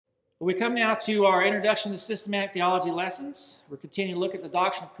Well, we come now to our Introduction to Systematic Theology lessons. We're continuing to look at the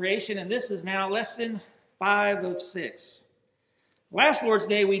doctrine of creation, and this is now lesson 5 of 6. Last Lord's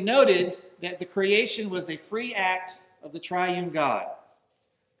Day, we noted that the creation was a free act of the triune God.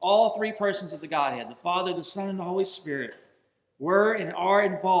 All three persons of the Godhead, the Father, the Son, and the Holy Spirit, were and are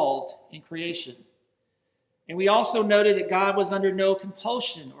involved in creation. And we also noted that God was under no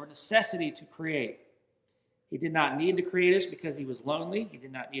compulsion or necessity to create. He did not need to create us because he was lonely. He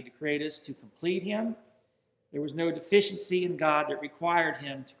did not need to create us to complete him. There was no deficiency in God that required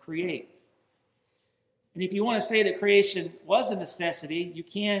him to create. And if you want to say that creation was a necessity, you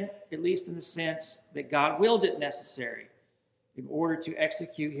can, at least in the sense that God willed it necessary in order to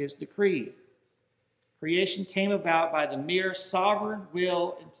execute his decree. Creation came about by the mere sovereign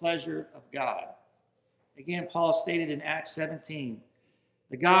will and pleasure of God. Again, Paul stated in Acts 17,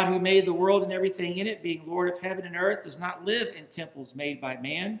 "The God who made the world and everything in it, being Lord of heaven and earth, does not live in temples made by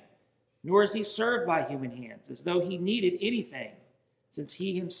man, nor is he served by human hands, as though he needed anything, since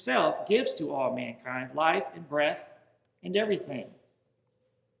he himself gives to all mankind life and breath and everything."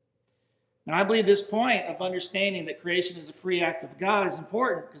 Now, I believe this point of understanding that creation is a free act of God is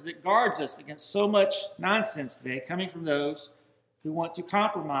important because it guards us against so much nonsense today coming from those who want to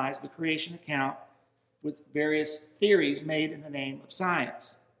compromise the creation account with various theories made in the name of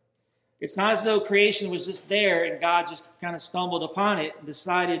science. It's not as though creation was just there and God just kind of stumbled upon it and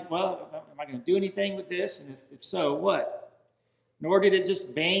decided, well, am I going to do anything with this? And if so, what? Nor did it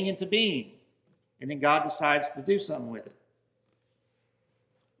just bang into being, and then God decides to do something with it.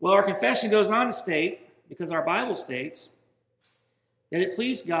 Well, our confession goes on to state, because our Bible states, that it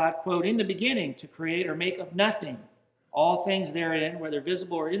pleased God, quote, "in the beginning to create or make of nothing all things therein, whether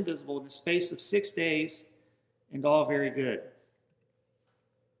visible or invisible, in the space of 6 days, and all very good."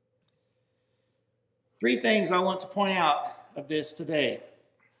 3 things I want to point out of this today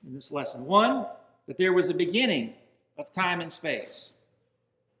in this lesson. 1, that there was a beginning of time and space,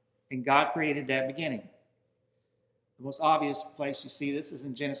 and God created that beginning. The most obvious place you see this is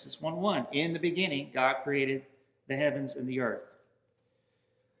in Genesis 1:1. In the beginning, God created the heavens and the earth.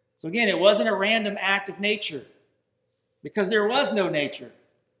 So again, it wasn't a random act of nature, because there was no nature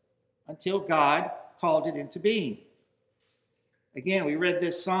until God called it into being. Again, we read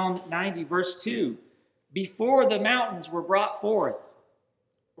this Psalm 90, verse 2. "Before the mountains were brought forth,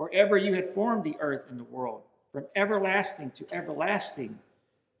 or ever you had formed the earth and the world, from everlasting to everlasting,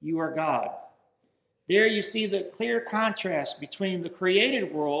 you are God." There you see the clear contrast between the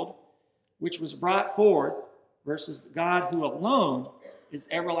created world, which was brought forth, versus God who alone is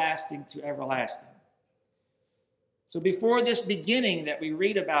everlasting to everlasting. So before this beginning that we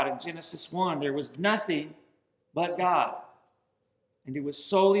read about in Genesis 1, there was nothing but God. And it was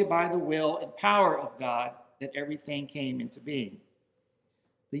solely by the will and power of God that everything came into being.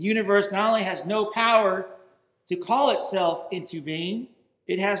 The universe not only has no power to call itself into being,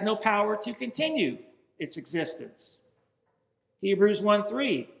 it has no power to continue its existence. Hebrews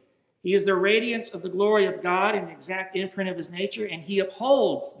 1:3, "He is the radiance of the glory of God and the exact imprint of his nature, and he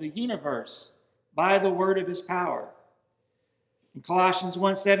upholds the universe by the word of his power." In Colossians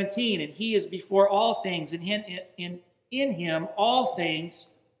 1:17, "And he is before all things, and in him all things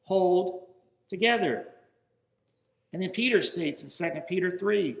hold together." And then Peter states in 2 Peter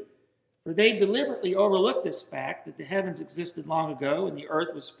 3, "For they deliberately overlooked this fact that the heavens existed long ago, and the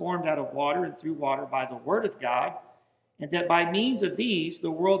earth was formed out of water and through water by the word of God, and that by means of these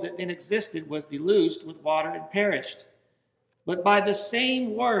the world that then existed was deluged with water and perished. But by the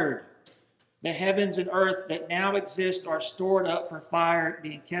same word, the heavens and earth that now exist are stored up for fire,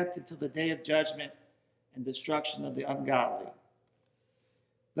 being kept until the day of judgment and destruction of the ungodly."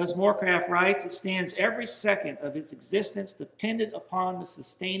 Thus Morecraft writes, "It stands every second of its existence dependent upon the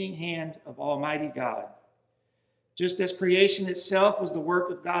sustaining hand of Almighty God. Just as creation itself was the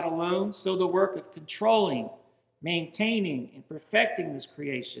work of God alone, so the work of controlling, maintaining, and perfecting this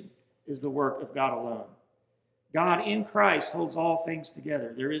creation is the work of God alone. God in Christ holds all things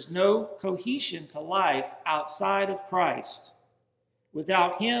together. There is no cohesion to life outside of Christ.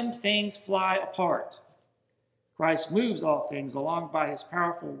 Without him, things fly apart. Christ moves all things along by his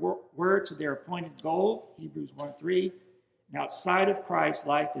powerful word to their appointed goal," Hebrews 1:3. "And outside of Christ,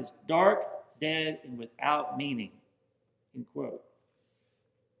 life is dark, dead, and without meaning." End quote.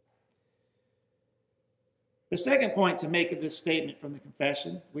 The second point to make of this statement from the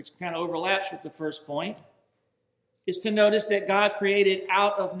confession, which kind of overlaps with the first point, is to notice that God created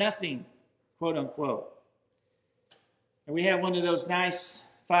out of nothing, quote unquote. And we have one of those nice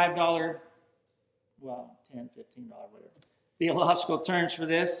 $5, well, $10, $15, whatever, theological terms for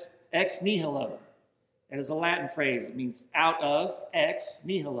this, ex nihilo. That is a Latin phrase. It means out of, ex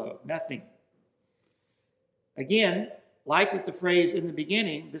nihilo, nothing. Again, like with the phrase in the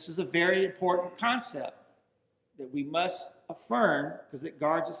beginning, this is a very important concept that we must affirm because it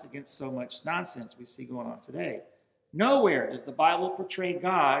guards us against so much nonsense we see going on today. Nowhere does the Bible portray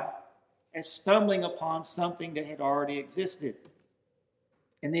God as stumbling upon something that had already existed.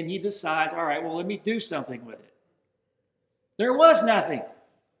 And then he decides, all right, well, let me do something with it. There was nothing.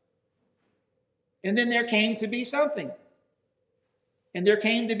 And then there came to be something. And there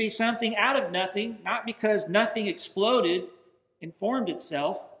came to be something out of nothing, not because nothing exploded and formed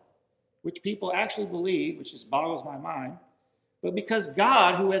itself, which people actually believe, which just boggles my mind, but because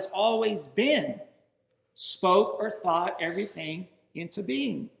God, who has always been, spoke or thought everything into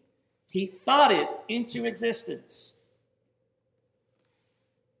being. He thought it into existence.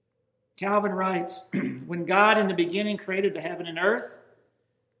 Calvin writes, when God in the beginning created the heaven and earth,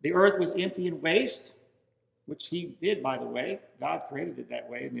 the earth was empty and waste, which he did, by the way. God created it that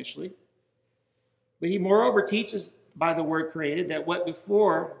way initially. But he moreover teaches by the word created that what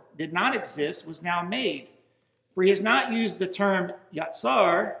before did not exist was now made. For he has not used the term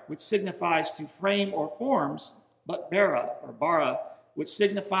yatsar, which signifies to frame or forms, but bara, which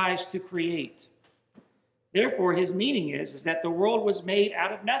signifies to create. Therefore, his meaning is that the world was made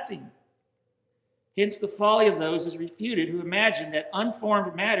out of nothing. Hence, the folly of those is refuted who imagine that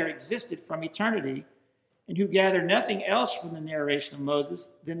unformed matter existed from eternity and who gather nothing else from the narration of Moses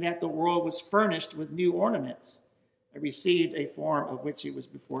than that the world was furnished with new ornaments and received a form of which it was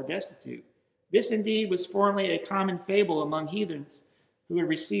before destitute. This indeed was formerly a common fable among heathens who had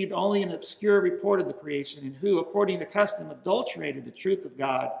received only an obscure report of the creation and who, according to custom, adulterated the truth of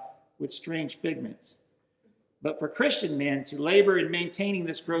God with strange figments. But for Christian men to labor in maintaining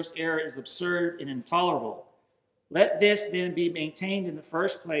this gross error is absurd and intolerable. Let this then be maintained in the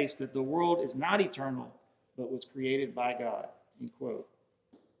first place, that the world is not eternal, but was created by God. End quote.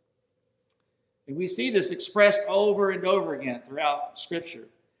 And we see this expressed over and over again throughout Scripture.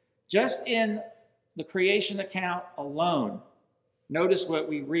 Just in the creation account alone, notice what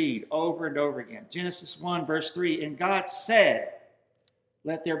we read over and over again. Genesis 1, verse 3, and God said,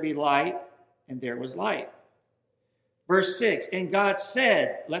 let there be light, and there was light. Verse 6, and God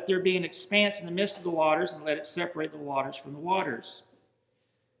said, let there be an expanse in the midst of the waters, and let it separate the waters from the waters.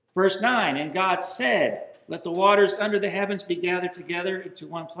 Verse 9, and God said, let the waters under the heavens be gathered together into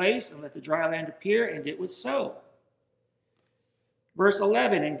one place, and let the dry land appear, and it was so. Verse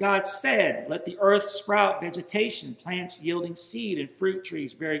 11, and God said, let the earth sprout vegetation, plants yielding seed, and fruit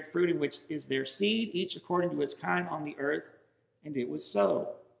trees bearing fruit in which is their seed, each according to its kind on the earth, and it was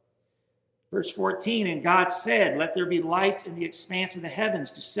so. Verse 14, and God said, let there be lights in the expanse of the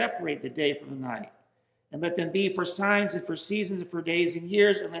heavens to separate the day from the night, and let them be for signs and for seasons and for days and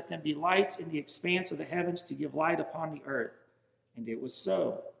years, and let them be lights in the expanse of the heavens to give light upon the earth. And it was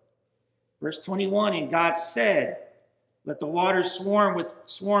so. Verse 21, and God said, let the waters swarm with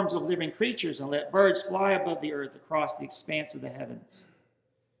swarms of living creatures, and let birds fly above the earth across the expanse of the heavens.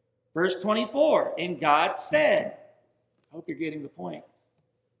 Verse 24, and God said, I hope you're getting the point.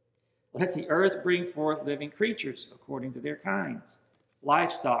 Let the earth bring forth living creatures according to their kinds,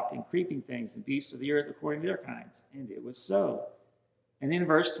 livestock and creeping things and beasts of the earth according to their kinds. And it was so. And then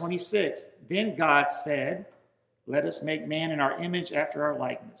verse 26, then God said, let us make man in our image after our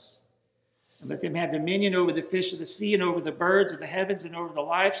likeness. And let them have dominion over the fish of the sea and over the birds of the heavens and over the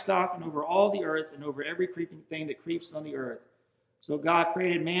livestock and over all the earth and over every creeping thing that creeps on the earth. So God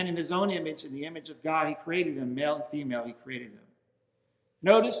created man in his own image. In the image of God he created them, male and female he created them.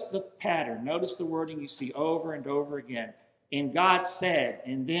 Notice the pattern. Notice the wording you see over and over again. And God said,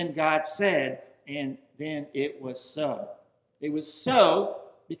 and then God said, and then it was so. It was so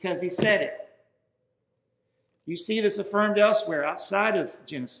because he said it. You see this affirmed elsewhere outside of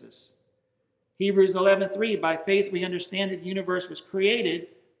Genesis. Hebrews 11:3, by faith we understand that the universe was created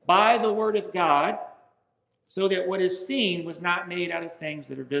by the word of God, so that what is seen was not made out of things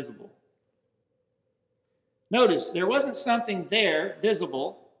that are visible. Notice, there wasn't something there,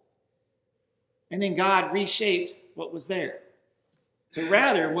 visible, and then God reshaped what was there. But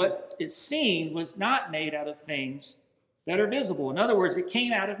rather, what is seen was not made out of things that are visible. In other words, it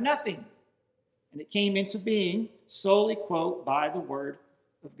came out of nothing. And it came into being solely, quote, by the word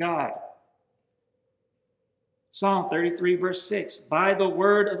of God. Psalm 33, verse 6, by the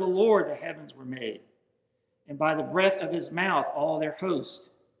word of the Lord the heavens were made, and by the breath of his mouth all their host.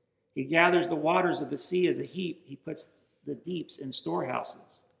 He gathers the waters of the sea as a heap. He puts the deeps in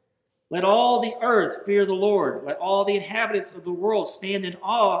storehouses. Let all the earth fear the Lord. Let all the inhabitants of the world stand in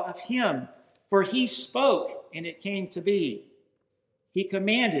awe of him. For he spoke, and it came to be. He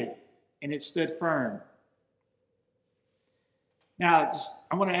commanded, and it stood firm. Now,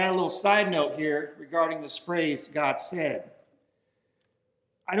 I want to add a little side note here regarding this phrase, God said.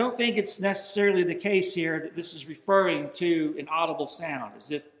 I don't think it's necessarily the case here that this is referring to an audible sound,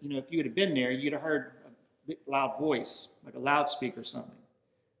 as if, if you had been there, you'd have heard a big loud voice, like a loudspeaker or something.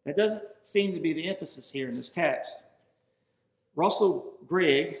 That doesn't seem to be the emphasis here in this text. Russell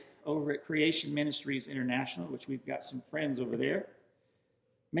Grigg, over at Creation Ministries International, which we've got some friends over there,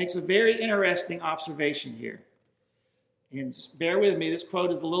 makes a very interesting observation here. And just bear with me, this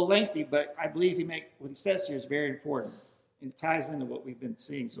quote is a little lengthy, but I believe what he says here is very important. And it ties into what we've been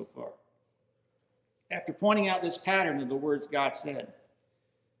seeing so far. After pointing out this pattern of the words God said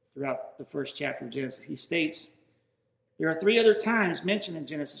throughout the first chapter of Genesis, he states, there are 3 other times mentioned in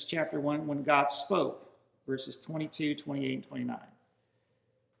Genesis chapter 1 when God spoke, verses 22, 28, and 29.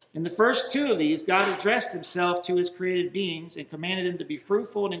 In the first 2 of these, God addressed himself to his created beings and commanded them to be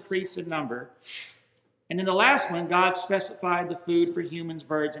fruitful and increase in number. And in the last one, God specified the food for humans,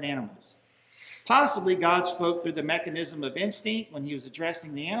 birds, and animals. Possibly God spoke through the mechanism of instinct when he was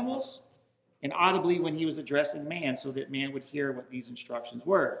addressing the animals, and audibly when he was addressing man, so that man would hear what these instructions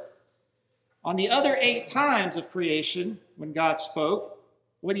were. On the other 8 times of creation, when God spoke,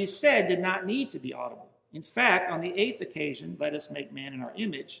 what he said did not need to be audible. In fact, on the 8th occasion, let us make man in our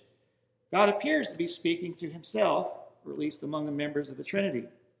image, God appears to be speaking to himself, or at least among the members of the Trinity.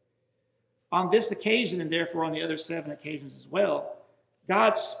 On this occasion, and therefore on the other 7 occasions as well,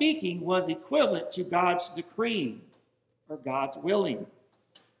 God's speaking was equivalent to God's decreeing, or God's willing.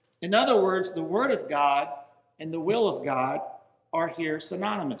 In other words, the word of God and the will of God are here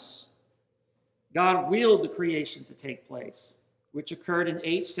synonymous. God willed the creation to take place, which occurred in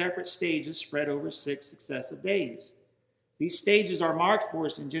 8 separate stages spread over 6 successive days. These stages are marked for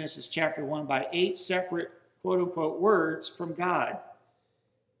us in Genesis chapter 1 by 8 separate quote-unquote words from God,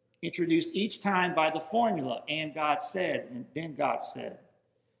 introduced each time by the formula, and God said, and then God said.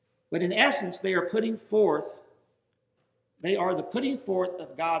 But in essence, they are the putting forth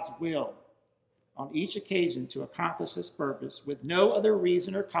of God's will on each occasion to accomplish his purpose with no other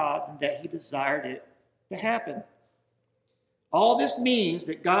reason or cause than that he desired it to happen. All this means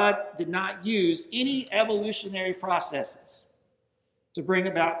that God did not use any evolutionary processes to bring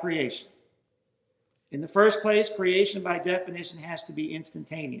about creation. In the first place, creation by definition has to be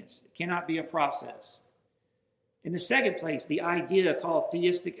instantaneous. It cannot be a process. In the second place, the idea called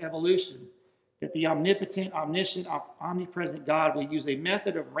theistic evolution, that the omnipotent, omniscient, omnipresent God will use a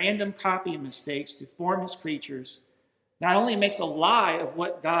method of random copying mistakes to form his creatures, not only makes a lie of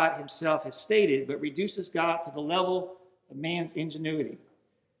what God himself has stated, but reduces God to the level of man's ingenuity.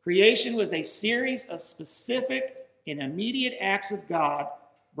 Creation was a series of specific and immediate acts of God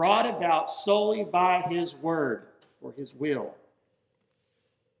brought about solely by his word or his will.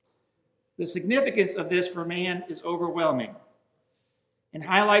 The significance of this for man is overwhelming and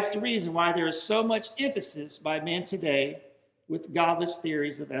highlights the reason why there is so much emphasis by men today with godless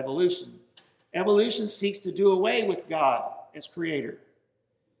theories of evolution. Evolution seeks to do away with God as creator.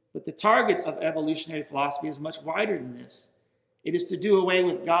 But the target of evolutionary philosophy is much wider than this. It is to do away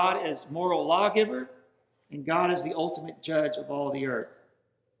with God as moral lawgiver and God as the ultimate judge of all the earth.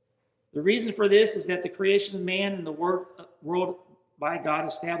 The reason for this is that the creation of man and the world by God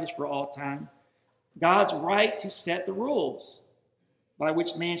established for all time, God's right to set the rules by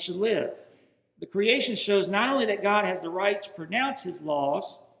which man should live. The creation shows not only that God has the right to pronounce his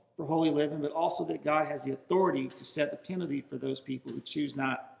laws for holy living, but also that God has the authority to set the penalty for those people who choose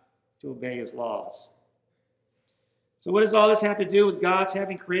not to obey his laws. So what does all this have to do with God's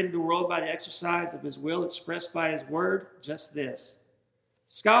having created the world by the exercise of his will expressed by his word? Just this.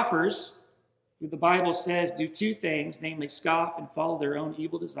 Scoffers, who the Bible says do 2 things, namely scoff and follow their own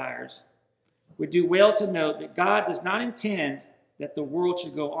evil desires, would do well to note that God does not intend that the world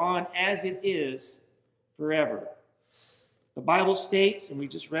should go on as it is forever. The Bible states, and we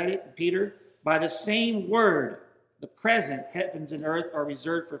just read it in Peter, by the same word, the present heavens and earth are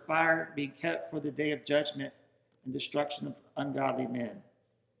reserved for fire, being kept for the day of judgment and destruction of ungodly men.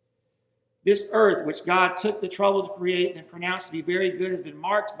 This earth, which God took the trouble to create and pronounced to be very good, has been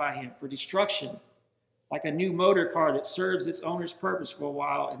marked by him for destruction, like a new motor car that serves its owner's purpose for a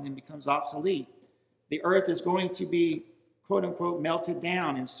while and then becomes obsolete. The earth is going to be, quote unquote, melted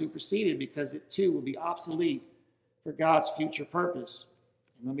down and superseded because it too will be obsolete for God's future purpose.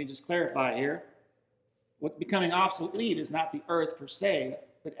 And let me just clarify here. What's becoming obsolete is not the earth per se,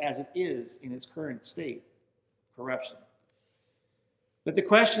 but as it is in its current state of corruption. But the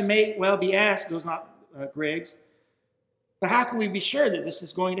question may well be asked, goes on, Griggs, but how can we be sure that this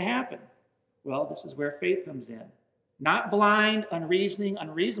is going to happen? Well, this is where faith comes in. Not blind, unreasoning,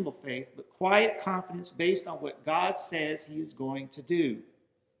 unreasonable faith, but quiet confidence based on what God says he is going to do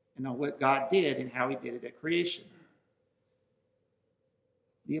and on what God did and how he did it at creation.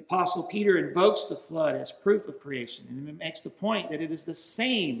 The Apostle Peter invokes the flood as proof of creation and makes the point that it is the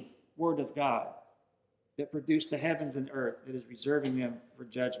same word of God that produced the heavens and earth that is reserving them for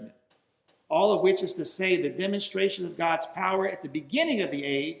judgment. All of which is to say the demonstration of God's power at the beginning of the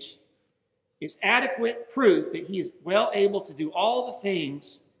age is adequate proof that he is well able to do all the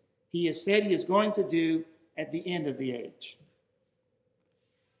things he has said he is going to do at the end of the age.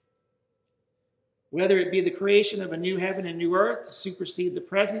 Whether it be the creation of a new heaven and new earth to supersede the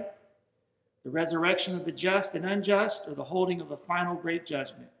present, the resurrection of the just and unjust, or the holding of a final great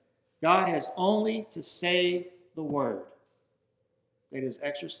judgment, God has only to say the word, that is,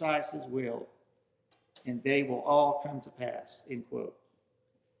 exercise his will, and they will all come to pass, end quote.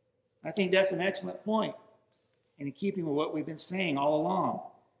 I think that's an excellent point, and in keeping with what we've been saying all along.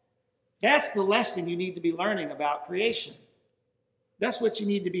 That's the lesson you need to be learning about creation. That's what you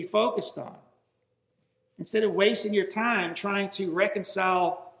need to be focused on. Instead of wasting your time trying to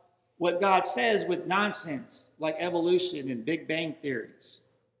reconcile what God says with nonsense like evolution and Big Bang theories.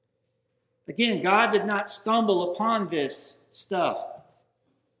 Again, God did not stumble upon this stuff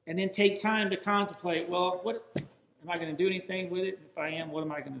and then take time to contemplate, well, what am I going to do anything with it? If I am, what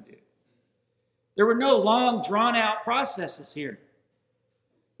am I going to do? There were no long, drawn-out processes here.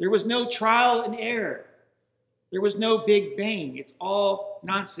 There was no trial and error. There was no Big Bang. It's all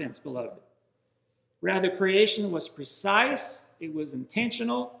nonsense, beloved. Rather, creation was precise, it was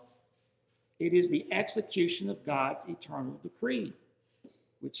intentional, it is the execution of God's eternal decree,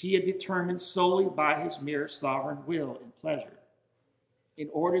 which he had determined solely by his mere sovereign will and pleasure,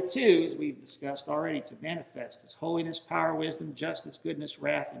 in order to, as we've discussed already, to manifest his holiness, power, wisdom, justice, goodness,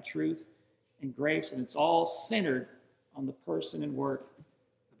 wrath, and truth, and grace, and it's all centered on the person and work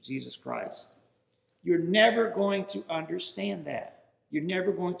of Jesus Christ. You're never going to understand that. You're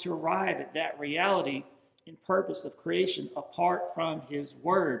never going to arrive at that reality and purpose of creation apart from his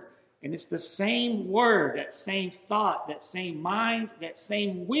word. And it's the same word, that same thought, that same mind, that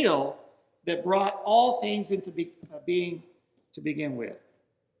same will that brought all things into being to begin with.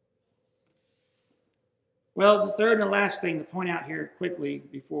 Well, the third and last thing to point out here quickly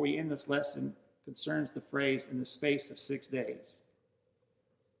before we end this lesson concerns the phrase "in the space of 6 days."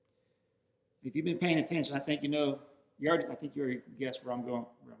 If you've been paying attention, I think you know. I think you already guessed where I'm going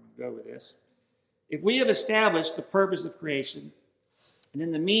to go with this. If we have established the purpose of creation and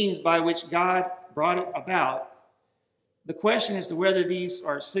then the means by which God brought it about, the question as to whether these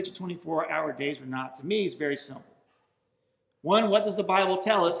are 6 24-hour days or not, to me, is very simple. One, what does the Bible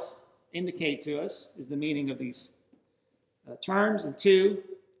tell us, indicate to us, is the meaning of these terms? And two,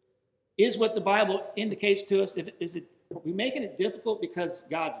 is what the Bible indicates to us, are we making it difficult because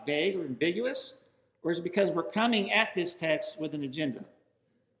God's vague or ambiguous? Or is it because we're coming at this text with an agenda?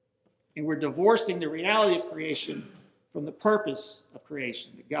 And we're divorcing the reality of creation from the purpose of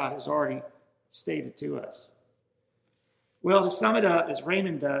creation that God has already stated to us. Well, to sum it up, as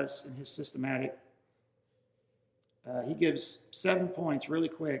Raymond does in his systematic, he gives 7 points really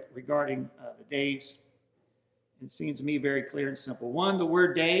quick regarding the days. It seems to me very clear and simple. 1, the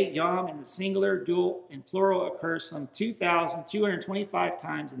word day, yom, in the singular, dual, and plural occurs some 2,225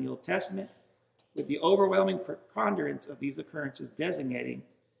 times in the Old Testament, with the overwhelming preponderance of these occurrences designating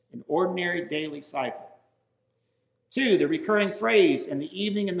an ordinary daily cycle. 2, the recurring phrase, "in the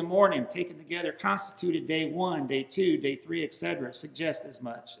evening and the morning," taken together, constituted day 1, day 2, day 3, etc., suggest as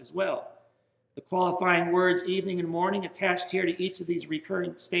much as well. The qualifying words "evening" and "morning" attached here to each of these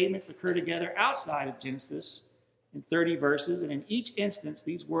recurring statements occur together outside of Genesis in 30 verses, and in each instance,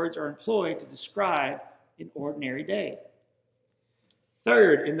 these words are employed to describe an ordinary day.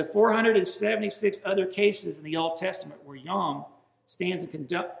 Third, in the 476 other cases in the Old Testament where yom stands in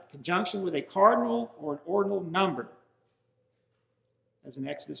conjunction with a cardinal or an ordinal number, as in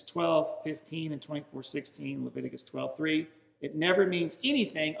Exodus 12:15 and 24:16, Leviticus 12:3, it never means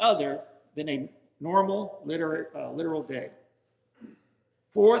anything other than a normal literal day.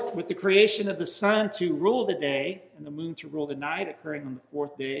 Fourth, with the creation of the sun to rule the day and the moon to rule the night occurring on the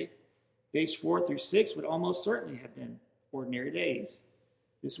fourth day, days 4 through 6 would almost certainly have been ordinary days.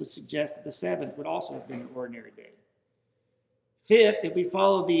 This would suggest that the seventh would also have been an ordinary day. Fifth, if we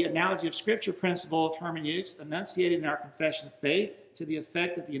follow the analogy of Scripture principle of hermeneutics enunciated in our confession of faith to the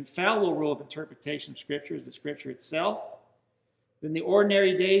effect that the infallible rule of interpretation of Scripture is the Scripture itself, then the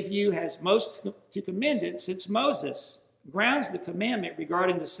ordinary day view has most to commend it, since Moses grounds the commandment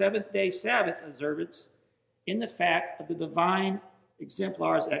regarding the seventh-day Sabbath observance in the fact of the divine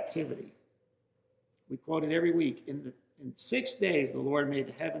exemplar's activity. We quote it every week. In 6 days the Lord made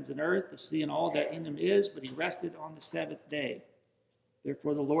the heavens and earth, the sea and all that in them is, but he rested on the seventh day.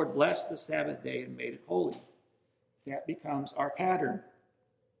 Therefore the Lord blessed the Sabbath day and made it holy. That becomes our pattern.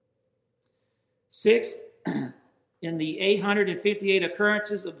 Sixth, in the 858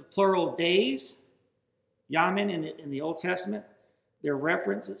 occurrences of the plural days, Yamin in the Old Testament, their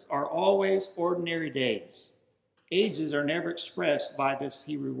references are always ordinary days. Ages are never expressed by this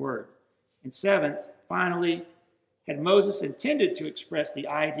Hebrew word. And seventh, finally, had Moses intended to express the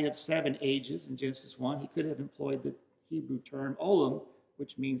idea of 7 ages in Genesis 1, he could have employed the Hebrew term olam,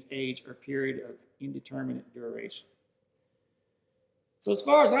 which means age or period of indeterminate duration. So as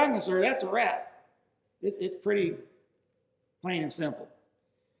far as I'm concerned, that's a wrap. It's pretty plain and simple.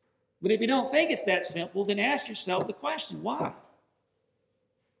 But if you don't think it's that simple, then ask yourself the question, why?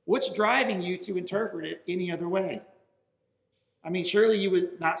 What's driving you to interpret it any other way? I mean, surely you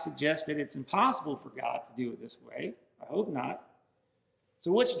would not suggest that it's impossible for God to do it this way. I hope not.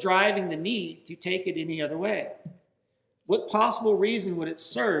 So what's driving the need to take it any other way? What possible reason would it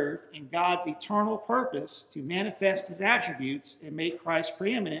serve in God's eternal purpose to manifest his attributes and make Christ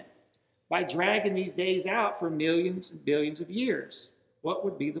preeminent by dragging these days out for millions and billions of years? What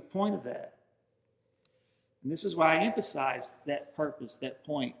would be the point of that? And this is why I emphasized that purpose, that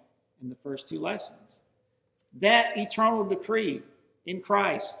point in the first 2 lessons. That eternal decree in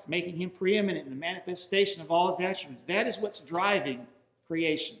Christ, making him preeminent in the manifestation of all his attributes, that is what's driving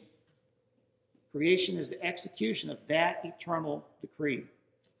creation. Creation is the execution of that eternal decree.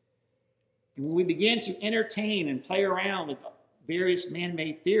 And when we begin to entertain and play around with various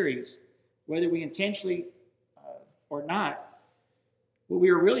man-made theories, whether we intentionally or not, what we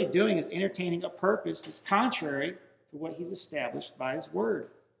are really doing is entertaining a purpose that's contrary to what he's established by his word.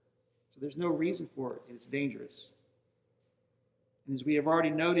 So there's no reason for it, and it's dangerous. And as we have already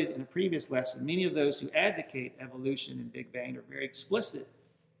noted in a previous lesson, many of those who advocate evolution and Big Bang are very explicit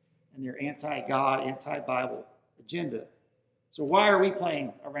in their anti-God, anti-Bible agenda. So why are we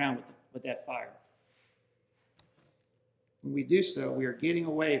playing around with that fire? When we do so, we are getting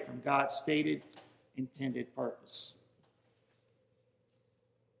away from God's stated, intended purpose.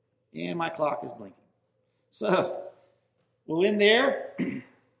 And my clock is blinking. So we'll end there.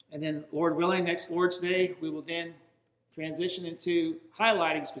 And then, Lord willing, next Lord's Day, we will then transition into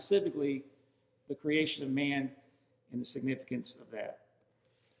highlighting specifically the creation of man and the significance of that.